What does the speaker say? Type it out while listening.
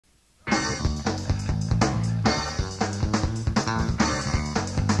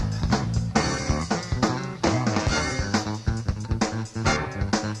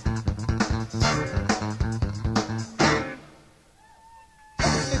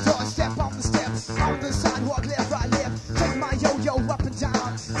On the sidewalk, left, right, left. Take my yo-yo up and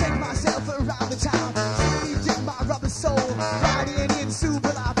down. Take myself around the town. See me dip my rubber soul. Riding in Super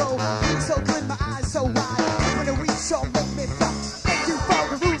Labo. Feeling so good, my eyes so wide. When the weed show make me stop. Thank you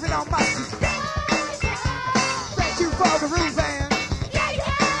for grooving on my street. Thank you for grooving.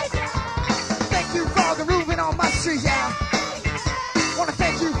 Thank you for grooving on my street, yeah. Wanna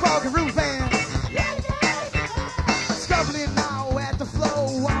thank you for grooving. Struggling now at the flow.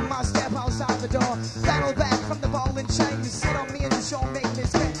 On my step outside the door. Battle back from the ball and chain. You sit on me and the show make me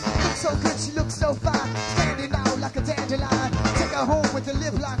sweat. Look so good, she looks so fine. Standing out like a dandelion. Take her home with the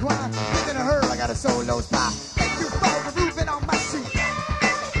lip like wine. Looking at her, I got a solo spot. Thank you for grooving on my street.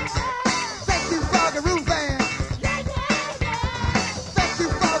 Thank you for grooving. Thank you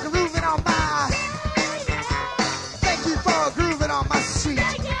for grooving on my. Thank you for grooving on my street.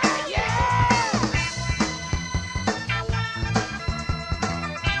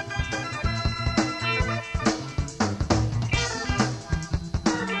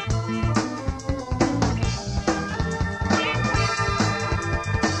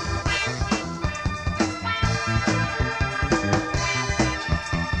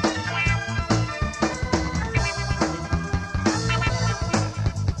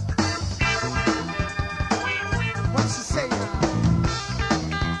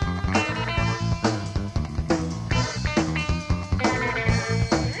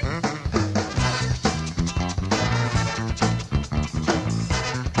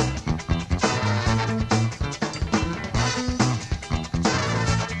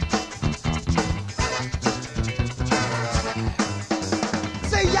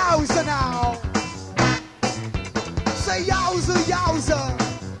 Yowza now. Say yowza, yowza.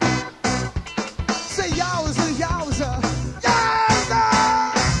 Say yowza, yowza. Yowza!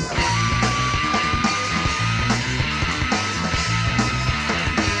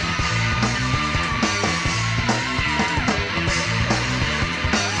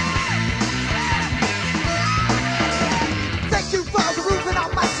 Thank you for grooving on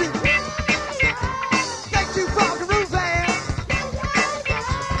my street. Thank you for grooving.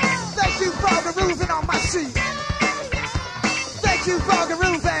 Thank you for grooving on my street. Thank you for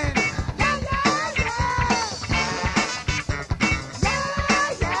grooving.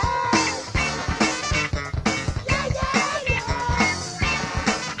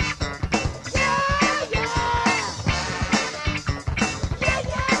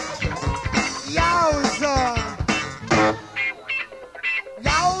 Yowza.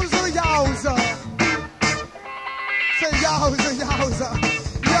 Yowza, yowza. Say yowza, yowza.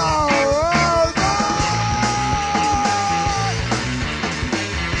 Yowza.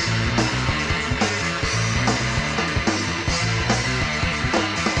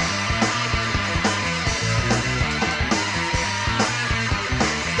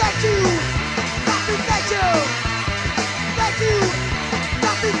 Thank you. Thank you. Thank you. Thank you.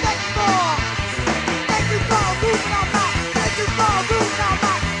 Thank you more. Thank you for moving on my. Thank you for moving on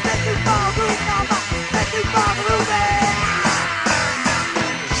my. Thank you for moving on my. Thank you for moving.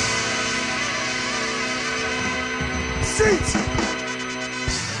 Streets.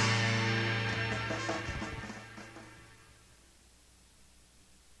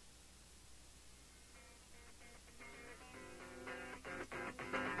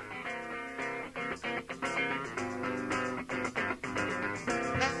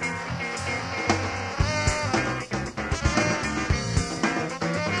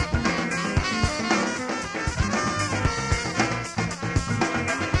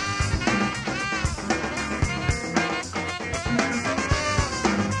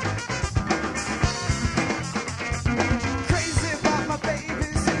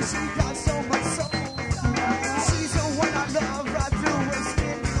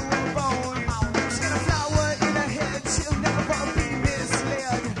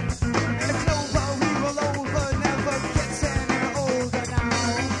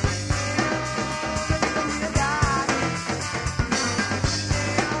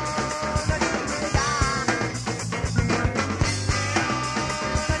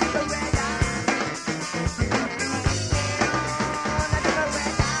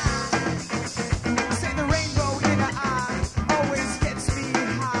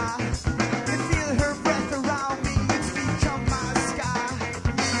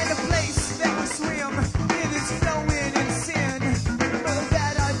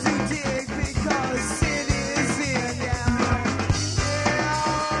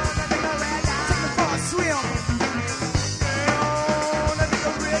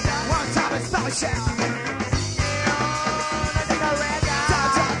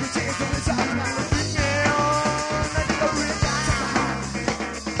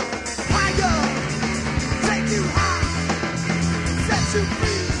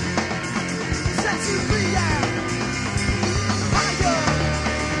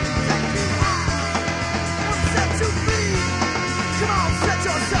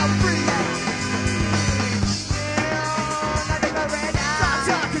 Set yourself free now. Stop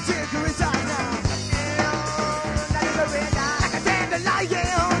talking, tinker and die now. Like a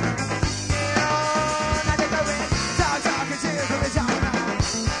dandelion. Stop talking, tinker and die now.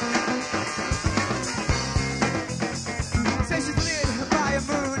 Say she's lit by a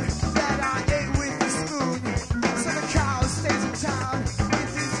moon that I ate with a spoon. So the cow stays in town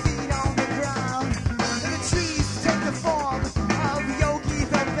with his feet on the ground. And the trees take the form of Yogi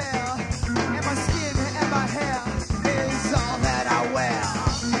the Bear. And my skin and my hair is all that I wear.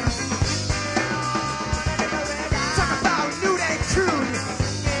 Talk about nude and crude.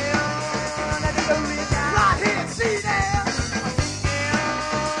 Right here, see there.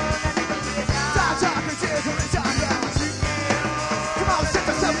 Stop talking, tinker and die now. Come on, set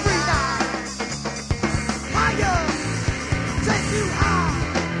yourself free now. Higher, take you high,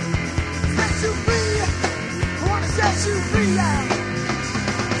 set you free. I wanna set you free now.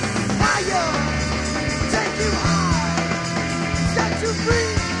 Higher, take you high, set you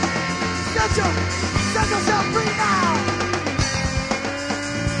free. Set yourself free now.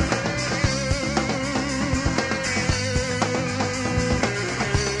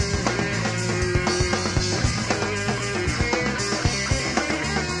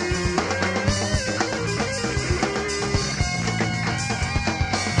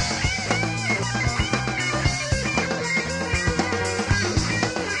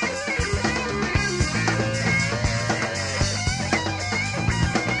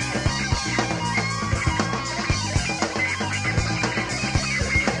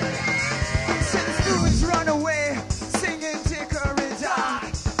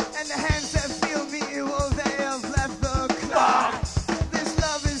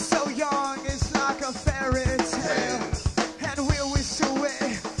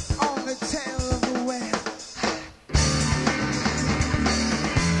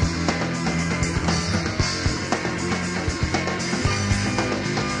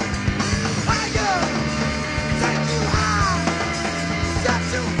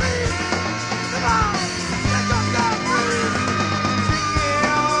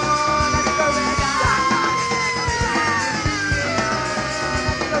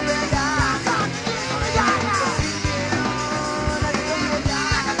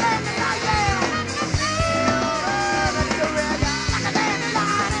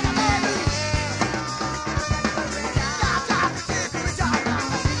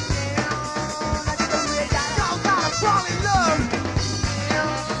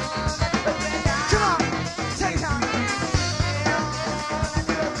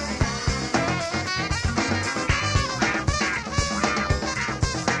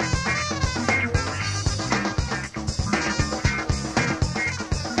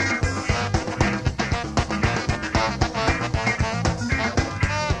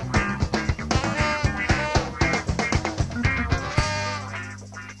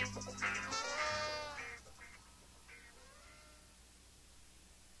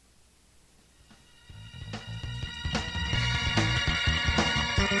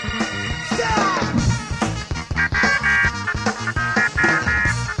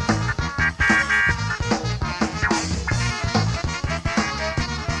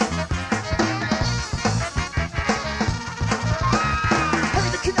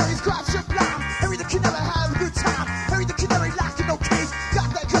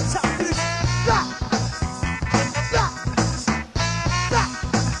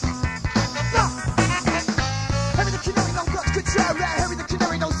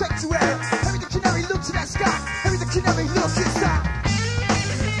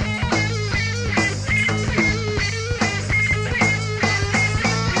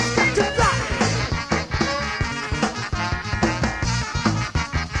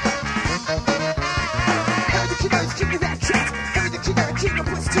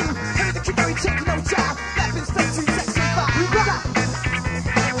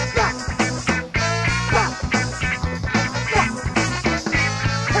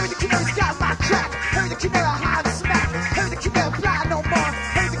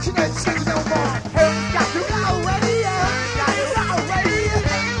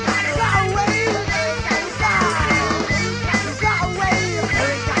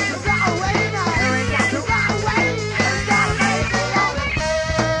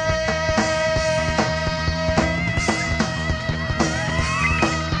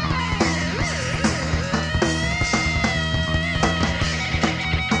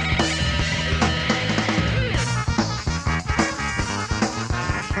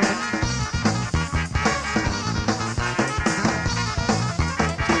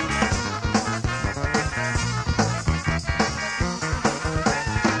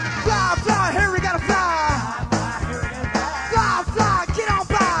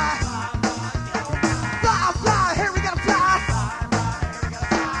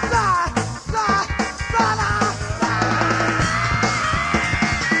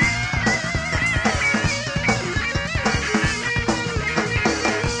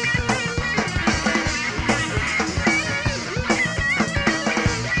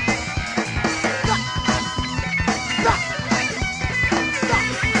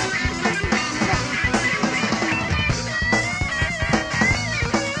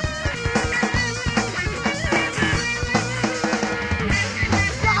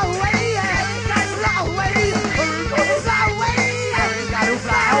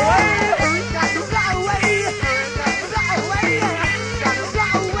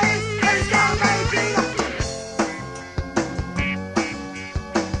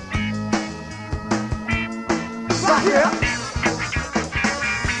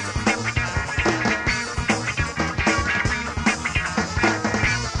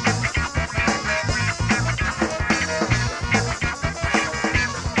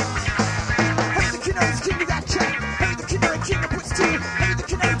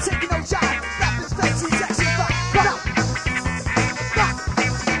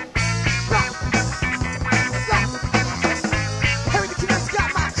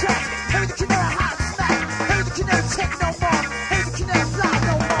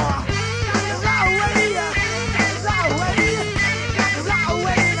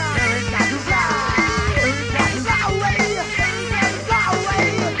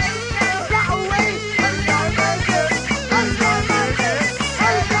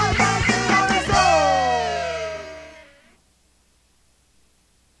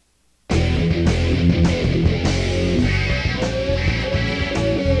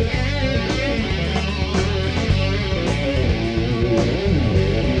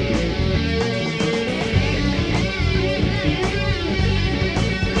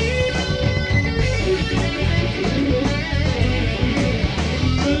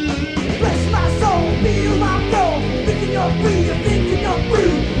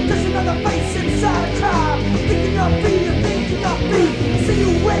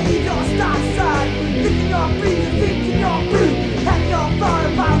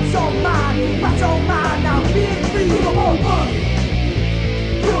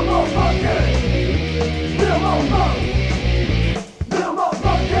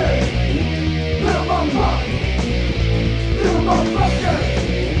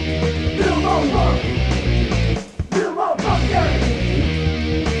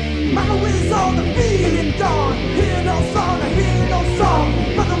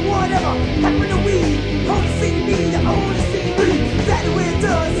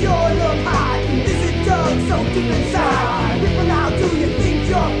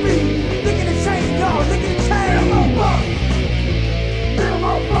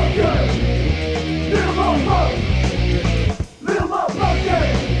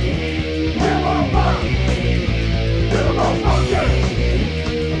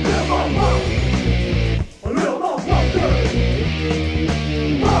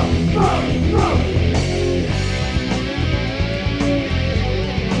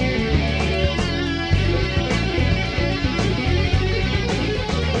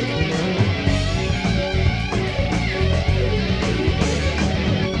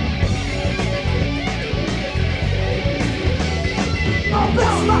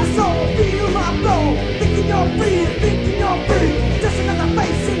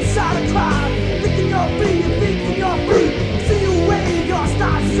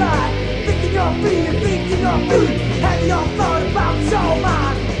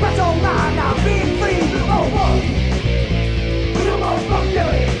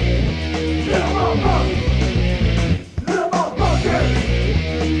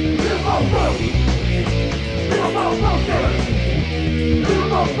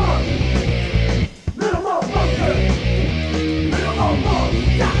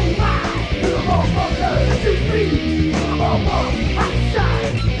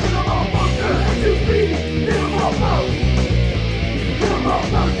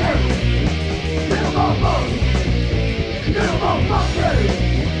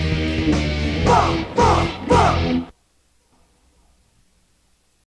 One,